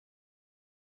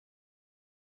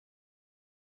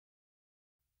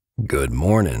Good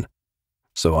morning.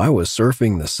 So I was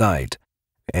surfing the site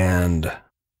and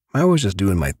I was just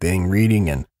doing my thing reading,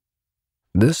 and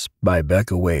this by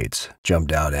Becca Waits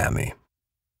jumped out at me.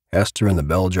 Esther in the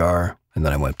Bell Jar, and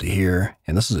then I went to here,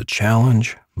 and this is a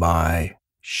challenge by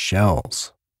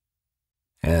Shells.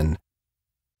 And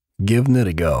giving it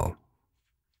a go.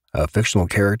 A fictional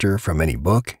character from any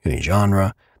book, any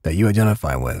genre that you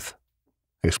identify with.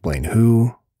 Explain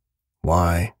who,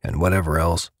 why, and whatever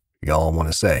else y'all want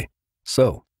to say.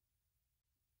 So,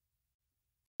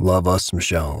 love us some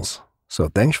Shells. So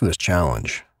thanks for this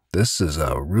challenge. This is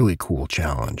a really cool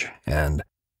challenge. And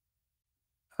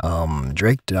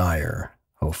Drake Dyer,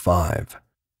 05.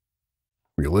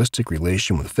 Realistic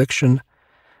relation with fiction.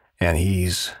 And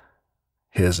his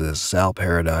is Sal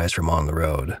Paradise from On the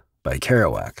Road by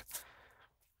Kerouac.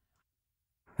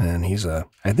 And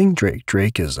I think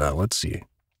Drake is, let's see.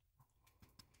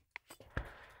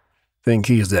 Think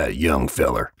he's that young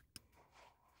feller.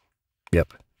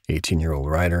 Yep, 18-year-old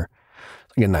writer.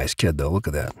 Like a nice kid, though. Look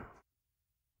at that.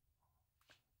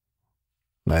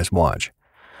 Nice watch.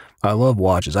 I love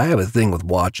watches. I have a thing with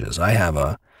watches. I have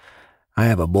a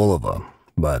Bulova,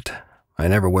 but I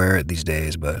never wear it these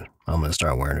days, but I'm going to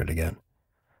start wearing it again.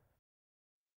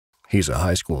 He's a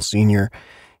high school senior.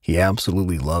 He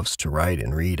absolutely loves to write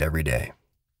and read every day.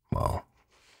 Well,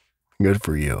 good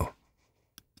for you.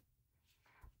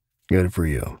 Good for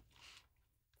you.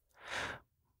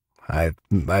 I've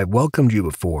welcomed you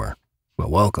before, but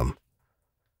welcome.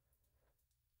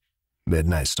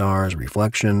 Midnight Stars,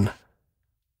 Reflection.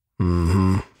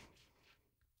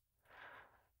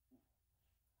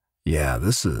 Yeah,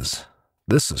 this is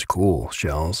cool,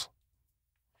 Shells.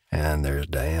 And there's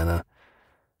Diana.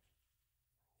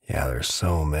 Yeah, there's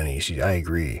so many. I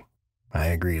agree.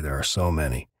 There are so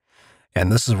many. And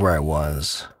this is where I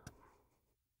was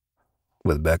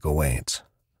with Becca Waits.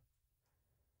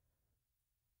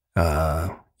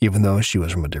 Even though she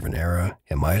was from a different era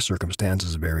and my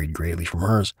circumstances varied greatly from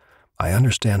hers, I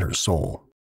understand her soul.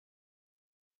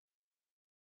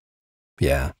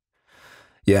 Yeah,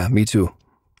 me too.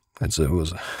 It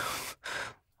was a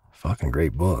fucking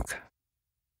great book.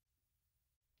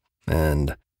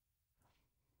 And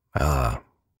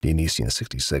Dionysian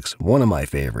 66, one of my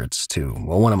favorites too.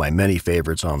 Well, one of my many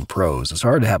favorites on prose. It's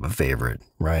hard to have a favorite,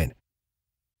 right?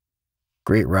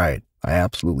 Great write. I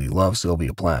absolutely love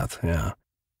Sylvia Plath, yeah.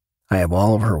 I have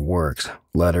all of her works,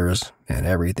 letters, and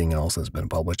everything else that's been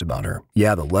published about her.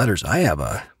 Yeah, the letters, I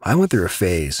went through a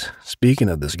phase. Speaking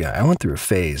of this guy, I went through a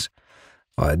phase,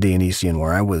 Dionysian,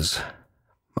 where I was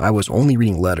only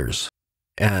reading letters,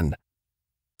 and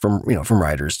from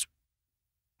writers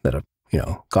that have,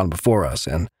 gone before us,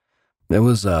 and it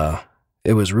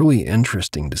was really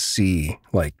interesting to see,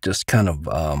 like, just kind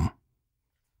of,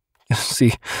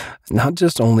 see, not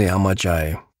just only how much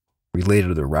I related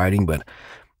to their writing, but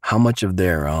how much of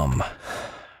their, I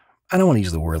don't want to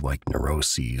use the word like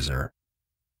neuroses or,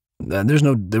 there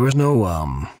was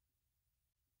no,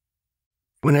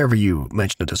 whenever you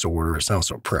mention a disorder, it sounds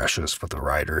so precious for the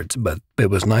writer, but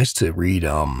it was nice to read,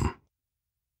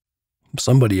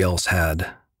 somebody else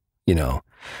had,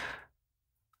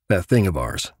 that thing of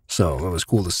ours, so it was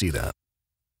cool to see that.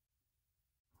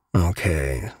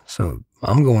 Okay, so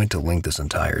I'm going to link this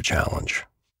entire challenge.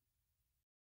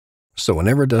 So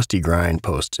whenever Dusty Grein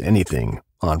posts anything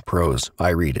on prose, I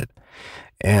read it.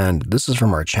 And this is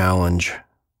from our challenge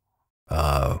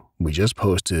we just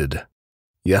posted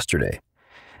yesterday,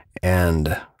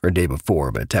 or day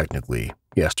before, but technically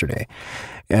yesterday.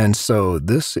 And so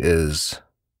this is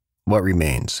what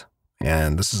remains.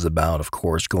 And this is about, of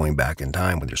course, going back in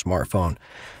time with your smartphone.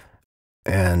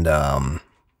 And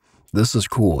this is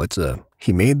cool.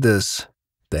 He made this,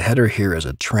 the header here is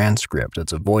a transcript.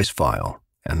 It's a voice file.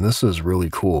 And this is really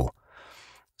cool.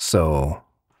 So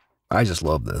I just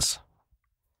love this.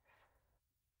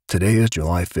 Today is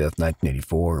July 5th,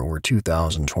 1984, or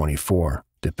 2024,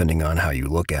 depending on how you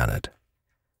look at it.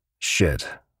 Shit,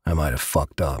 I might have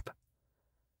fucked up.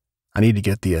 I need to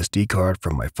get the SD card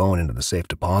from my phone into the safe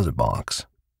deposit box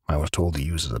I was told to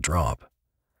use as a drop.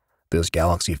 This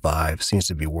Galaxy 5 seems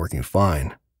to be working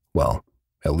fine. Well,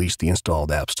 at least the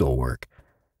installed apps still work.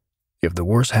 If the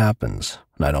worst happens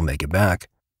and I don't make it back,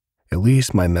 at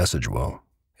least my message will.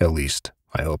 At least,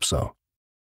 I hope so.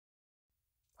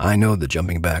 I know that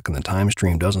jumping back in the time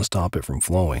stream doesn't stop it from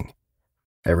flowing.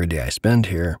 Every day I spend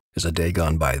here is a day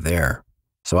gone by there,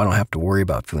 so I don't have to worry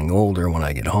about feeling older when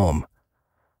I get home.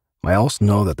 I also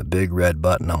know that the big red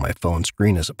button on my phone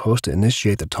screen is supposed to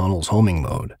initiate the tunnel's homing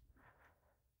mode.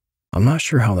 I'm not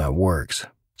sure how that works,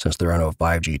 since there are no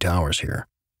 5G towers here.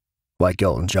 Like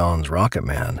Elton John's Rocket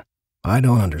Man, I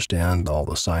don't understand all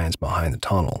the science behind the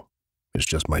tunnel, It's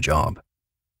just my job.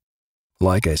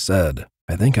 Like I said,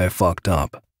 I think I fucked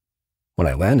up. When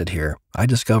I landed here, I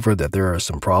discovered that there are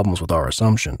some problems with our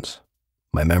assumptions.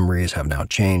 My memories have now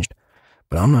changed,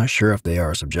 but I'm not sure if they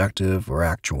are subjective or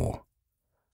actual.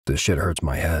 This shit hurts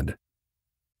my head.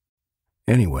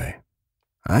 Anyway,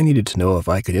 I needed to know if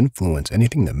I could influence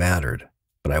anything that mattered,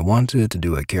 but I wanted to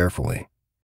do it carefully.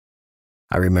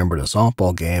 I remembered a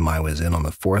softball game I was in on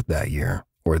the 4th that year,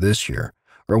 or this year,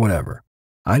 or whatever.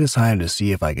 I decided to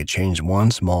see if I could change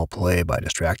one small play by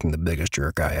distracting the biggest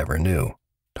jerk I ever knew,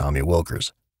 Tommy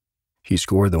Wilkers. He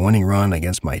scored the winning run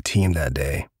against my team that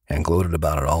day and gloated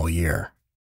about it all year.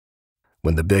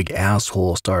 When the big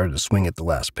asshole started to swing at the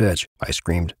last pitch, I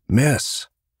screamed, "Miss!"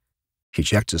 He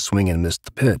checked his swing and missed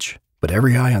the pitch, but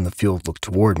every eye on the field looked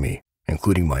toward me,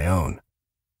 including my own.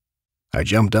 I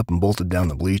jumped up and bolted down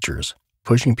the bleachers,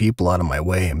 pushing people out of my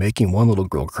way and making one little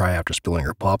girl cry after spilling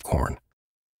her popcorn.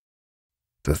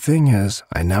 The thing is,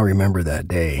 I now remember that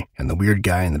day and the weird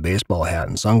guy in the baseball hat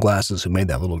and sunglasses who made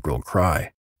that little girl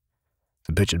cry.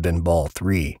 The pitch had been ball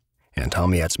 3, and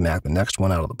Tommy had smacked the next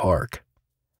one out of the park.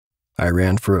 I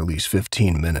ran for at least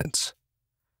 15 minutes.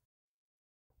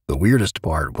 The weirdest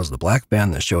part was the black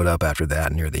van that showed up after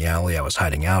that near the alley I was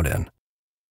hiding out in.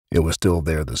 It was still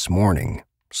there this morning,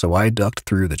 so I ducked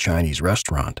through the Chinese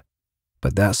restaurant,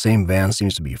 but that same van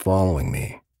seems to be following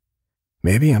me.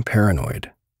 Maybe I'm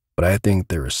paranoid, but I think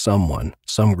there is someone,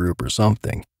 some group or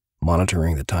something,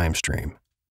 monitoring the time stream.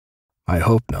 I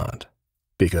hope not,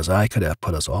 because I could have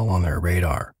put us all on their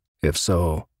radar. If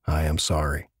so, I am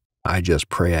sorry. I just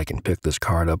pray I can pick this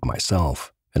card up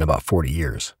myself in about 40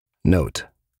 years. Note: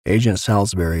 Agent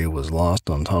Salisbury was lost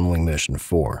on Tunneling Mission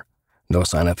 4. No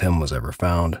sign of him was ever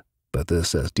found, but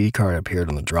this SD card appeared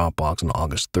on the Dropbox on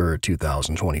August 3rd,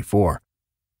 2024.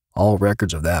 All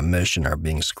records of that mission are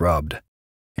being scrubbed,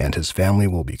 and his family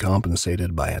will be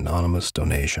compensated by anonymous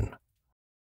donation.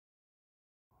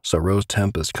 So Rose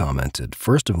Tempest commented,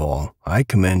 "First of all, I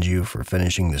commend you for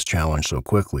finishing this challenge so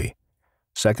quickly.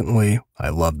 Secondly, I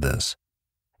love this.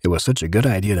 It was such a good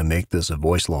idea to make this a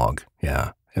voice log.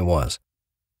 Yeah, it was.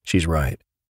 She's right.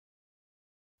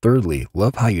 Thirdly,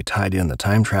 love how you tied in the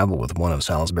time travel with one of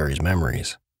Salisbury's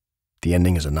memories. The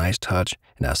ending is a nice touch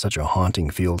and has such a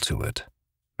haunting feel to it.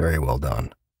 Very well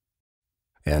done."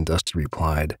 And Dusty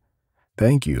replied,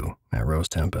 "Thank you, at Rose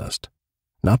Tempest.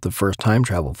 Not the first time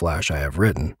travel flash I have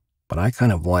written, but I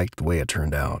kind of liked the way it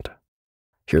turned out.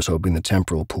 Here's hoping the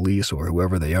temporal police or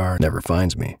whoever they are never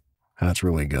finds me. That's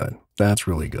really good. That's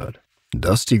really good."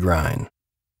 Dusty Grein.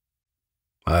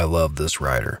 I love this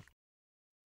writer.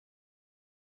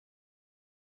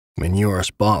 When you are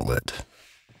spotlit,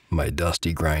 my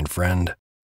Dusty Grein friend.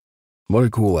 What a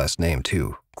cool last name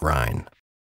too, Grein.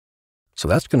 So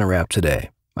that's going to wrap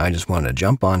today. I just wanted to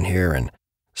jump on here and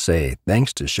say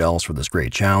thanks to Shells for this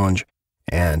great challenge,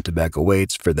 and to Becca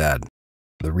Waits for the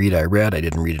read I read. I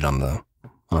didn't read it on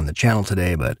the channel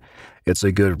today, but it's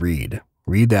a good read.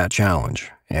 Read that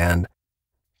challenge. And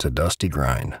to Dusty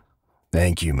Grein,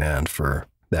 thank you, man, for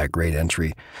that great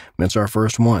entry. It's our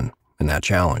first one in that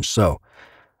challenge, so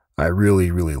I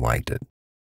really, really liked it.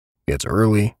 It's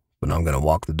early, but I'm going to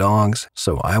walk the dogs,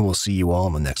 so I will see you all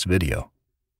in the next video.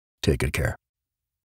 Take good care.